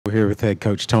We're here with head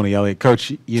coach Tony Elliott.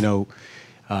 Coach, it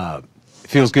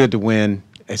feels good to win,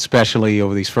 especially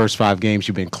over these first 5 games.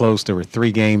 You've been close. There were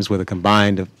 3 games with a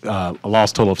combined a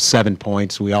loss total of 7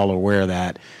 points. We all are aware of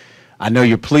that. I know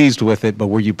you're pleased with it, but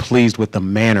were you pleased with the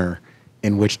manner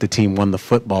in which the team won the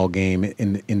football game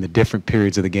in the different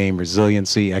periods of the game,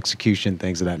 resiliency, execution,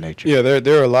 things of that nature? Yeah,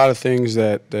 there are a lot of things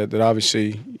that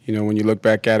obviously, when you look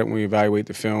back at it, when we evaluate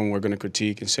the film, we're going to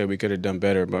critique and say we could have done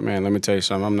better. But, man, let me tell you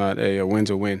something. I'm not a win's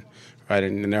a win, right?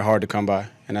 And they're hard to come by.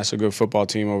 And that's a good football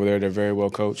team over there. They're very well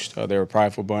coached. They're a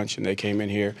prideful bunch, and they came in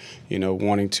here,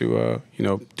 wanting to,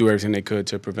 do everything they could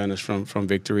to prevent us from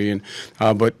victory. And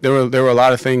but there were a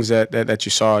lot of things that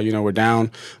you saw. We're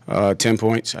down 10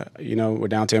 points. We're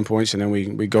down 10 points, and then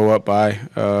we go up by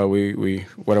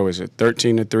what was it,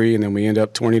 13-3, and then we end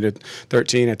up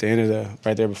 20-13 at the end of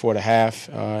right there before the half.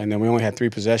 And then we only had 3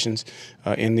 possessions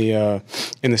in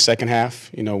the second half.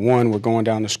 One, we're going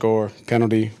down to score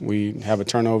penalty. We have a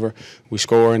turnover. We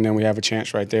score, and then we have a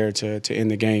chance right there to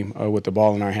end the game with the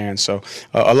ball in our hands. So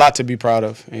a lot to be proud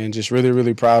of, and just really,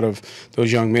 really proud of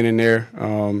those young men in there.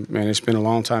 Man, it's been a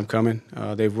long time coming.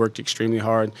 They've worked extremely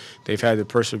hard. They've had to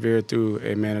persevere through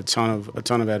a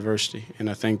ton of adversity, and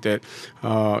I think that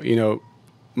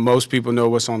most people know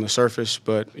what's on the surface,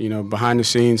 but behind the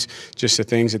scenes, just the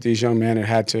things that these young men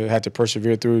had to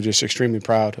persevere through. Just extremely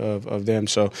proud of them.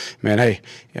 So, man,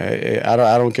 hey, I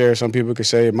don't care. Some people could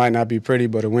say it might not be pretty,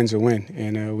 but a win's a win,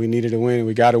 and we needed a win.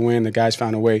 We got to win. The guys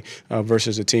found a way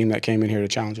versus a team that came in here to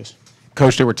challenge us.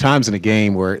 Coach, there were times in the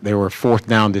game where there were 4th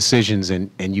down decisions,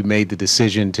 and you made the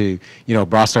decision to,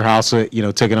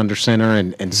 Brosterhouse, took it under center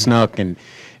and snuck, and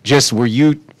just were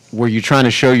you trying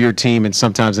to show your team, and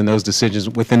sometimes in those decisions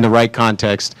within the right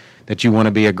context, that you want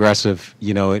to be aggressive,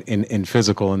 in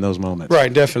physical in those moments?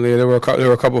 Right, definitely. There were a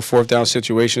couple of 4th down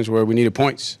situations where we needed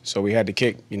points, so we had to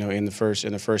kick, in the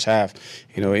first half.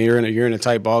 You're in a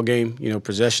tight ball game.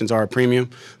 Possessions are a premium.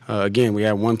 Again, we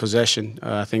had 1 possession.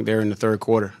 I think they're in the 3rd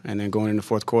quarter, and then going into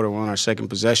the 4th quarter, we're on our 2nd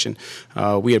possession.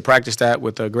 We had practiced that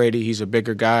with Grady. He's a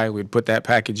bigger guy. We'd put that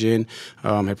package in.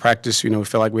 Had practiced. We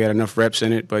felt like we had enough reps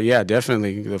in it. But yeah,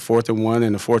 definitely the 4th and 1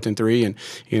 and the 4th and 3,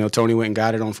 and Tony went and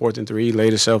got it on 4th and 3.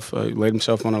 Laid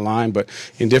himself on the line. But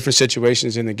in different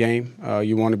situations in the game,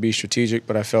 you want to be strategic.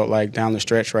 But I felt like down the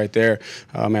stretch right there,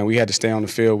 man, we had to stay on the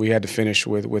field. We had to finish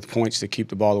with points to keep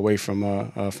the ball away from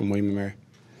William & Mary.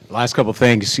 Last couple of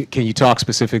things. Can you talk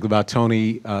specifically about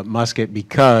Tony Muskett,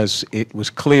 because it was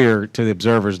clear to the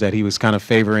observers that he was kind of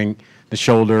favoring the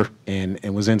shoulder and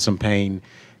was in some pain.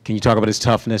 Can you talk about his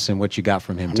toughness and what you got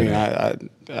from him today?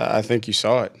 I think you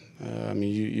saw it.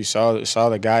 You saw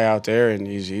the guy out there, and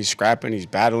he's scrapping, he's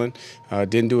battling.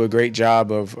 Didn't do a great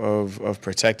job of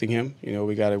protecting him.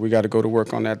 We got to go to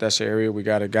work on that. That's the area we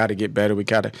got to get better. We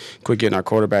got to quit getting our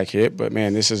quarterback hit. But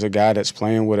man, this is a guy that's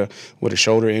playing with a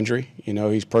shoulder injury.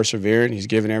 He's persevering. He's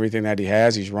giving everything that he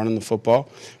has. He's running the football.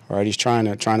 All right, he's trying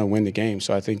to win the game.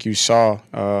 So I think you saw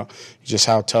just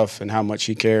how tough and how much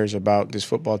he cares about this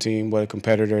football team, what a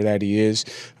competitor that he is.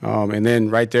 And then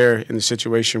right there in the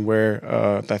situation where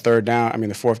the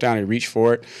 4th down, he reached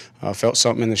for it, felt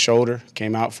something in the shoulder,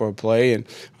 came out for a play, and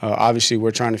obviously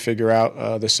we're trying to figure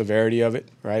out the severity of it,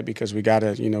 right? Because we got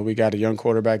a young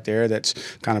quarterback there that's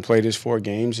kind of played his 4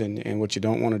 games, and what you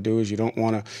don't want to do is you don't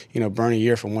want to burn a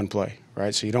year from 1 play.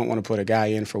 Right, so you don't want to put a guy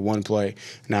in for 1 play.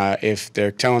 Now, if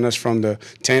they're telling us from the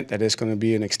tent that it's going to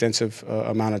be an extensive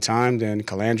amount of time, then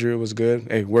Calandria was good.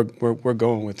 Hey, we're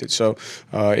going with it. So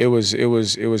it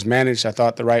was managed, I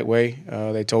thought, the right way.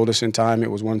 They told us in time it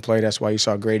was 1 play. That's why you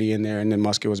saw Grady in there, and then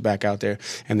Muskett was back out there.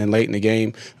 And then late in the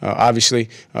game, obviously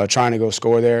trying to go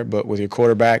score there, but with your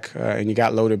quarterback and you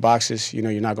got loaded boxes, you're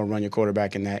not going to run your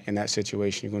quarterback in that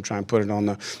situation. You're going to try and put it on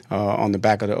the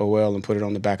back of the OL and put it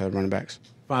on the back of the running backs.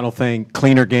 Final thing,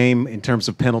 cleaner game in terms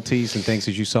of penalties and things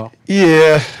as you saw?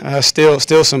 Yeah, still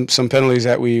some penalties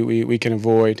that we can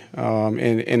avoid.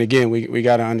 And again, we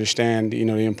got to understand,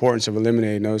 the importance of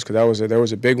eliminating those, because there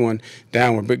was a big one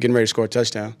down. We're getting ready to score a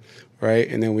touchdown. Right,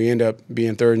 and then we end up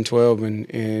being 3rd and 12,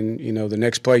 and the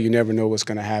next play you never know what's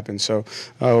going to happen. So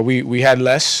we had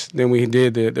less than we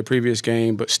did the previous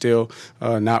game, but still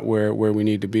not where we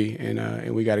need to be,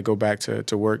 and we got to go back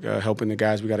to work helping the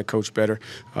guys. We got to coach better,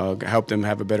 help them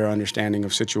have a better understanding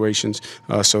of situations,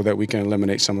 so that we can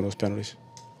eliminate some of those penalties.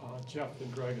 Jeff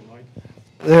and Greg and Mike.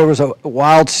 There was a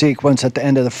wild sequence at the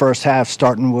end of the first half,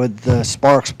 starting with the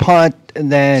Sparks punt,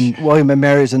 and then William &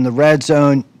 Mary's in the red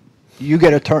zone. You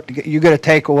get a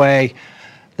takeaway,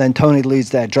 then Tony leads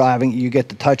that driving. You get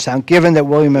the touchdown. Given that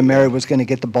William & Mary was going to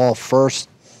get the ball first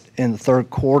in the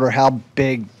 3rd quarter, how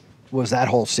big was that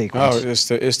whole sequence?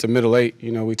 Oh, it's the middle eight.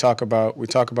 You know, we talk about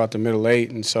the middle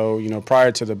eight, and so you know,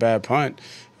 prior to the bad punt,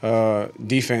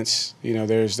 defense. You know,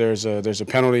 there's a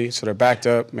penalty, so they're backed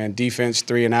up. Man, defense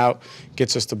 3 and out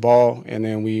gets us the ball, and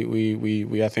then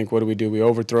we I think, what do? We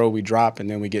overthrow, we drop, and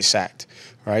then we get sacked.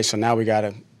 Right. So now we got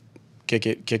to kick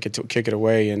it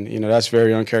away, and you know, that's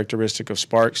very uncharacteristic of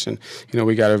Sparks, and you know,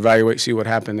 we got to evaluate, see what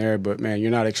happened there. But man,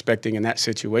 you're not expecting in that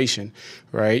situation,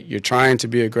 right? You're trying to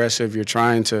be aggressive, you're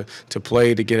trying to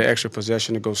play to get an extra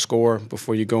possession to go score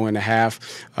before you go into half,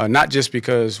 not just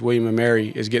because William &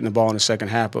 Mary is getting the ball in the second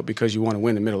half, but because you want to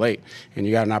win the middle eight, and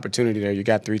you got an opportunity there. You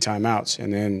got 3 timeouts,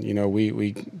 and then you know,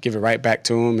 we give it right back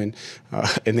to them, and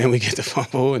then we get the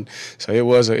fumble, and so it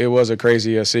was a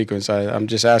crazy sequence. I'm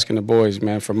just asking the boys,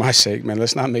 man, for my sake, man,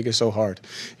 let's not make it so hard.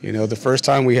 You know, the first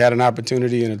time we had an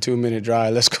opportunity in a 2-minute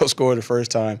drive, let's go score the first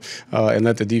time and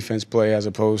let the defense play, as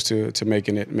opposed to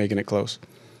making it close.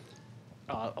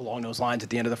 Along those lines, at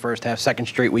the end of the first half, second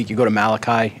straight week, you go to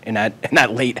Malachi in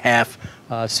that late half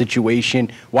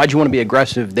situation. Why'd you want to be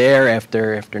aggressive there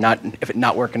after it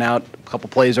not working out a couple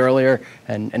plays earlier?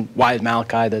 And why is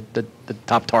Malachi the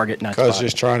top target in that spot? Because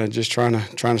just trying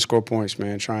to score points,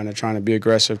 man. Trying to be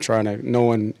aggressive.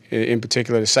 Knowing in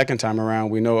particular the second time around,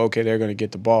 we know, okay, they're going to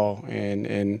get the ball,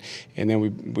 and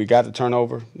then we got the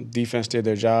turnover. Defense did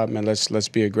their job, man. Let's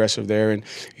be aggressive there. And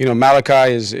you know,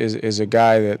 Malachi is a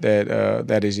guy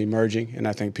that is emerging, and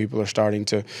I think people are starting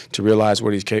to realize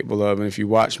what he's capable of. And if you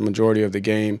watch the majority of the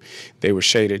game, they were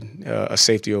shaded a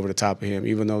safety over the top of him.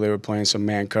 Even though they were playing some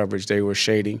man coverage, they were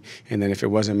shading, and then if it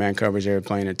wasn't man coverage, they were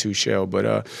playing a 2 shell.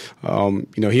 But you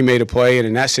know, he made a play, and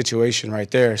in that situation right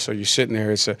there, so you're sitting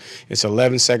there. It's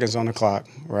 11 seconds on the clock,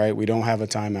 right? We don't have a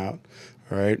timeout,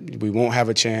 right? We won't have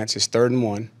a chance. It's 3rd and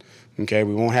 1. Okay,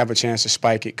 we won't have a chance to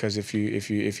spike it, because if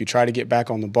you try to get back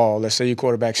on the ball, let's say you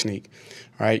quarterback sneak,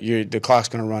 right? The clock's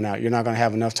going to run out. You're not going to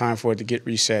have enough time for it to get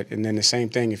reset. And then the same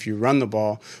thing, if you run the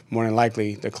ball, more than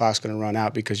likely the clock's going to run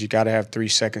out, because you got to have 3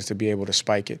 seconds to be able to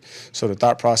spike it. So the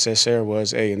thought process there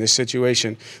was, hey, in this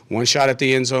situation, 1 shot at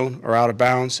the end zone or out of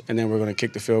bounds, and then we're going to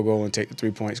kick the field goal and take the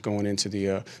 3 points going into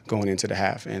the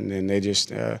half. And then they just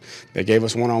they gave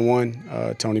us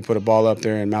one-on-one. Tony put a ball up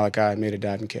there, and Malachi made a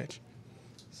diving catch.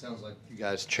 Sounds like you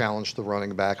guys challenged the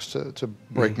running backs to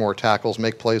break more tackles,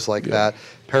 make plays like that.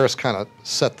 Paris kind of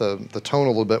set the tone a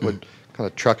little bit with kind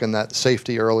of trucking that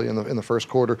safety early in the first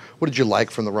quarter. What did you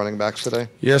like from the running backs today?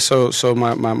 Yeah, so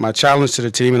my challenge to the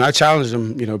team, and I challenged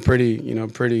them,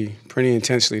 pretty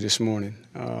intensely this morning,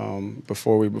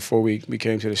 before we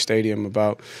came to the stadium,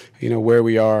 about where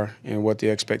we are and what the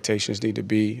expectations need to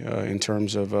be in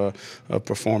terms of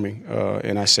performing.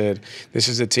 And I said, this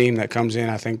is a team that comes in.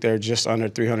 I think they're just under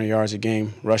 300 yards a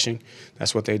game rushing.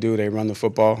 That's what they do. They run the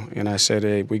football. And I said,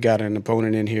 hey, we got an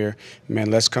opponent in here. Man,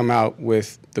 let's come out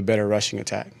with the better rushing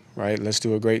attack. Right, let's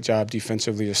do a great job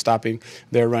defensively of stopping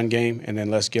their run game, and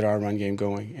then let's get our run game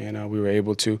going. And we were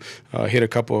able to hit a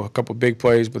couple big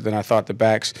plays, but then I thought the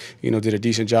backs, did a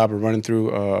decent job of running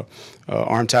through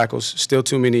arm tackles. Still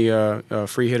too many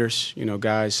free hitters,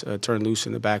 guys turn loose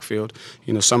in the backfield.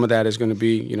 Some of that is going to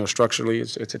be, structurally,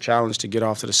 it's a challenge to get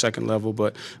off to the second level,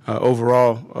 but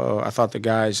overall, I thought the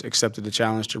guys accepted the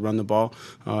challenge to run the ball,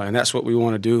 and that's what we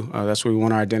want to do. That's what we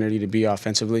want our identity to be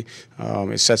offensively.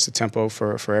 It sets the tempo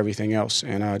for everything else,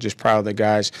 and just proud of the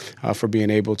guys for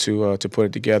being able to put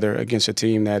it together against a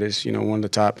team that is, one of the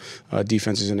top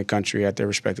defenses in the country at their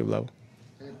respective level.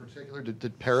 In particular,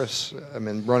 did Paris,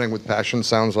 running with passion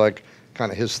sounds like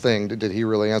kind of his thing. Did he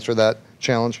really answer that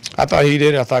challenge? I thought he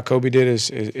did. I thought Kobe did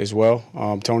as well.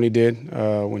 Tony did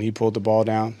when he pulled the ball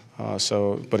down.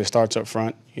 But it starts up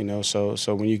front,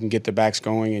 so when you can get the backs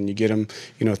going and you get them,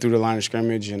 through the line of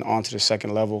scrimmage and onto the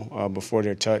second level before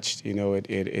they're touched,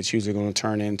 it's usually going to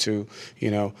turn into,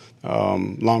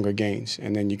 longer gains.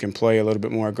 And then you can play a little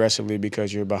bit more aggressively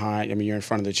because you're behind, you're in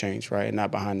front of the chains, right, and not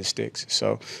behind the sticks.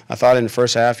 So I thought in the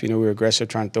first half, we were aggressive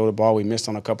trying to throw the ball. We missed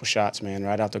on a couple shots, man,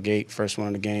 right out the gate, first one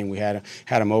of the game. We had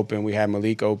him open. We had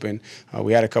Malik open.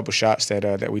 We had a couple shots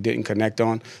that we didn't connect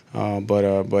on,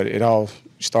 but it all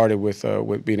started with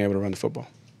being able to run the football.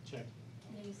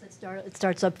 You said it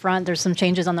starts up front. There's some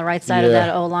changes on the right side of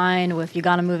that O-line with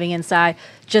Uganda moving inside.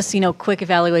 Just, quick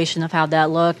evaluation of how that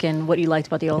looked and what you liked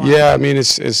about the O-line. Yeah,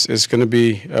 it's going to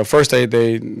be first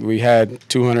we had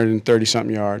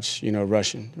 230-something yards,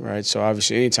 rushing, right? So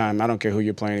obviously anytime, I don't care who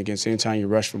you're playing against, anytime you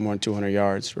rush for more than 200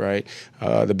 yards, right,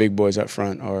 the big boys up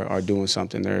front are doing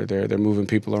something. They're moving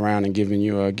people around and giving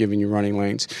you running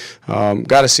lanes.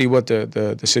 Got to see what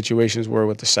the situations were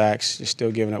with the sacks. They're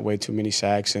still giving up way too many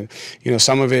sacks, and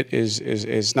some of it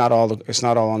is not all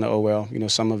on the OL. You know,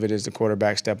 some of it is the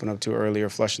quarterback stepping up too early or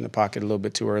flushing the pocket a little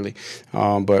bit too early.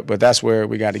 But that's where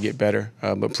we got to get better.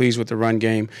 But pleased with the run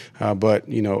game. But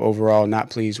you know, overall, not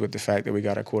pleased with the fact that we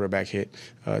got our quarterback hit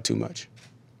too much.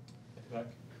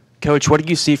 Coach, what did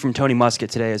you see from Tony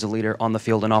Muskett today as a leader on the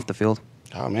field and off the field?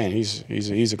 Oh man, he's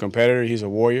a competitor. He's a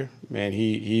warrior. Man,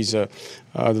 he's the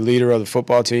leader of the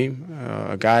football team.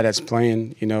 A guy that's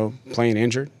playing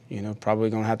injured. You know, probably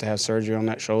gonna have to have surgery on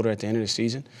that shoulder at the end of the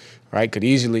season, right? Could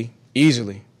easily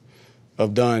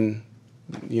have done,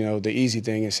 you know, the easy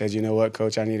thing and said, you know what,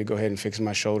 Coach, I need to go ahead and fix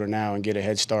my shoulder now and get a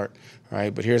head start,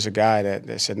 right? But here's a guy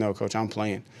that said, no, Coach, I'm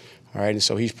playing. All right, and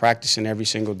so he's practicing every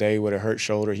single day with a hurt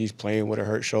shoulder. He's playing with a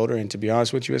hurt shoulder, and to be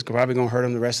honest with you, it's probably going to hurt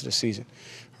him the rest of the season.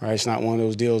 Right, it's not one of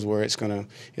those deals where it's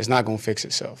not gonna fix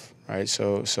itself. Right,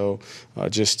 so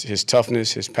just his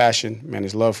toughness, his passion, man,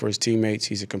 his love for his teammates.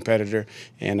 He's a competitor,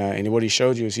 and what he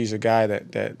showed you is he's a guy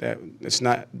that's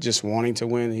not just wanting to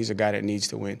win. He's a guy that needs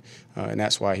to win, and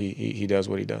that's why he does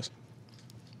what he does.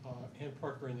 Ann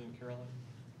Parker and then Carolyn.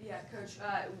 Yeah, Coach,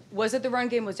 was it the run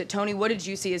game? Was it Tony? What did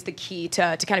you see as the key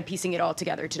to kind of piecing it all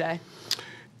together today?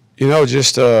 You know,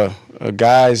 just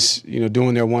guys, you know,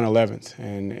 doing their 111th,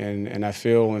 and I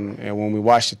feel, and when we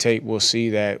watch the tape, we'll see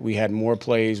that we had more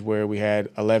plays where we had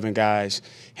 11 guys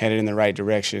headed in the right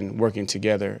direction, working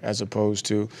together, as opposed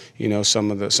to, you know,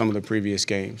 some of the previous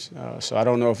games. So I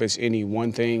don't know if it's any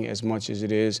one thing as much as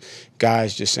it is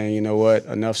guys just saying, you know what,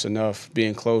 enough's enough.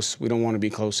 Being close, we don't want to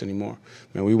be close anymore.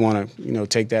 I mean, we want to, you know,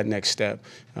 take that next step.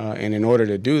 And in order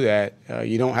to do that,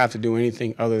 you don't have to do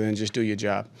anything other than just do your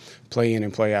job, play in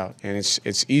and play out. And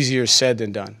it's easier said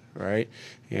than done, right?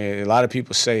 And a lot of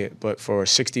people say it, but for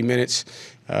 60 minutes,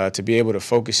 to be able to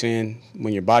focus in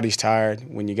when your body's tired,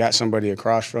 when you got somebody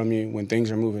across from you, when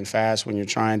things are moving fast, when you're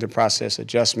trying to process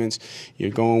adjustments,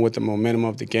 you're going with the momentum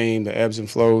of the game, the ebbs and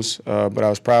flows. But I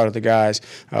was proud of the guys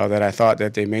that I thought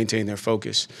that they maintained their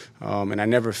focus. And I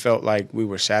never felt like we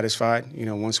were satisfied, you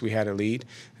know, once we had a lead.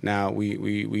 Now,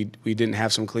 we didn't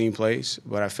have some clean plays,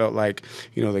 but I felt like,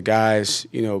 you know, the guys,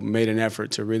 you know, made an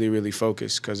effort to really, really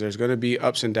focus, because there's going to be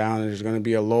ups and downs, and there's going to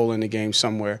be a lull in the game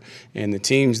somewhere. And the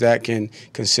teams that can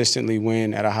consistently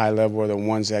win at a high level are the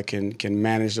ones that can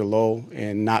manage the lull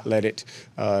and not let it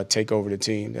take over the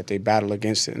team, that they battle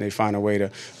against it and they find a way to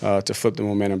flip the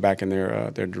momentum back in their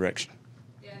direction.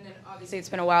 Yeah, and then obviously it's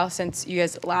been a while since you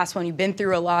guys last one. You've been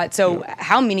through a lot. So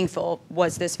how meaningful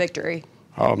was this victory?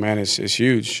 Oh, man, it's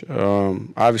huge.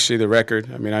 Obviously, the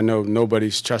record, I mean, I know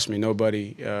nobody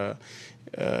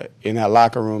in that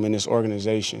locker room, in this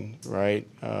organization, right,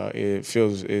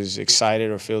 is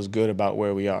excited or feels good about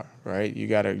where we are, right? You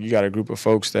got a group of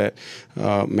folks that,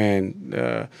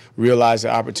 realize the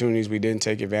opportunities we didn't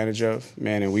take advantage of,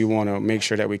 man, and we want to make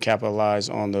sure that we capitalize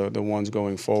on the ones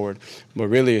going forward. But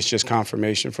really, it's just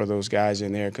confirmation for those guys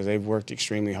in there, because they've worked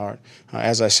extremely hard.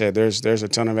 As I said, there's a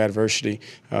ton of adversity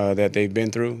that they've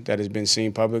been through that has been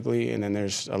seen publicly, and then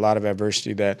there's a lot of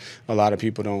adversity that a lot of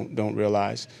people don't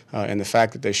realize. And the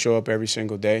fact that they show up every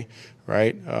single day,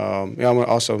 right?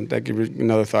 Also, that give you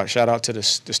another thought. Shout out to the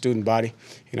student body.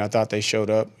 You know, I thought they showed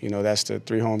up. You know, that's the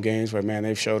 3 home games where, man,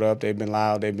 they've showed up. They've been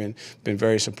loud. They've been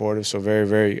very supportive. So very,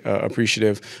 very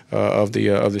appreciative of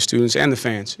the students and the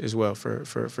fans as well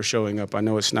for showing up. I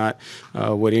know it's not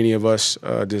what any of us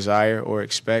desire or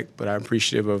expect, but I'm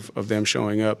appreciative of them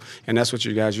showing up. And that's what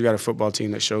you guys. You got a football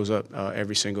team that shows up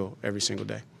every single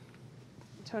day.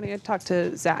 Tony, I talked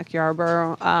to Zach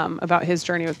Yarborough about his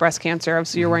journey with breast cancer.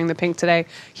 Obviously, you're wearing the pink today.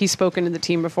 He's spoken to the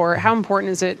team before. How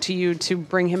important is it to you to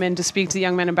bring him in to speak to the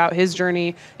young men about his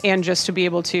journey, and just to be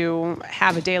able to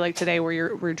have a day like today where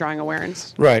you're drawing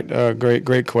awareness? Right.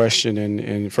 Great question.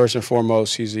 And first and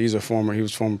foremost, he was a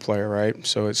former player, right?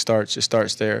 So it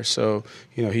starts there. So,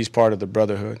 you know, he's part of the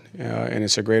brotherhood, and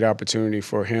it's a great opportunity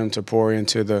for him to pour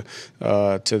into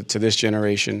to this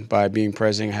generation by being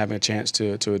present, having a chance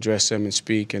to address them and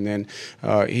speak. And then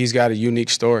he's got a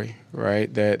unique story,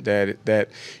 right, that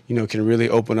you know, can really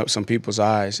open up some people's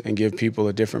eyes and give people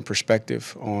a different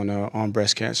perspective on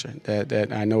breast cancer.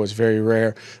 That I know is very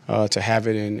rare to have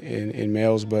it in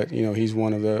males, but you know, he's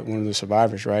one of the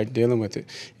survivors, right, dealing with it.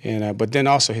 And but then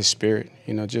also his spirit,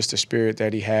 you know, just the spirit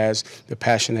that he has, the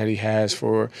passion that he has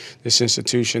for this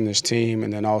institution, this team,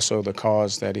 and then also the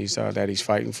cause that he's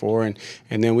fighting for. And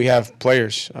then we have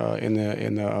players in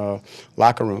the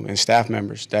locker room and staff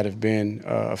members that have been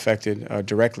affected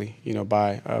directly, you know,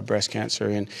 by breast cancer.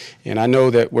 And I know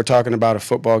that we're talking about a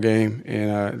football game,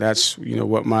 and that's, you know,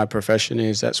 what my profession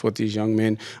is. That's what these young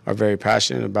men are very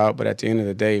passionate about. But at the end of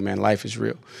the day, man, life is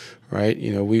real, right?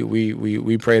 You know,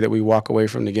 we pray that we walk away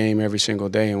from the game every single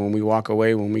day. And when we walk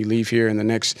away, when we leave here in the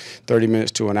next 30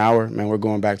 minutes to an hour, man, we're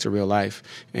going back to real life.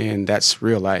 And that's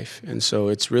real life. And so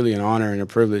it's really an honor and a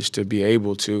privilege to be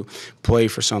able to play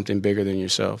for something bigger than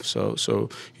yourself. So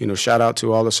you know, shout out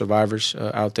to all the survivors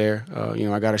out there. You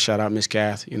know, I got to shout out Miss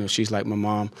Kath. You know, she's like my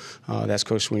mom. That's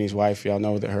Coach Sweeney's wife. Y'all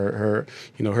know that her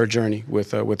you know, her journey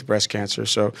with breast cancer.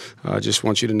 So I just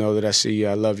want you to know that I see you.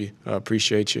 I love you. I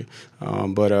appreciate you.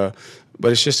 But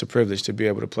it's just a privilege to be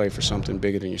able to play for something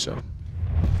bigger than yourself.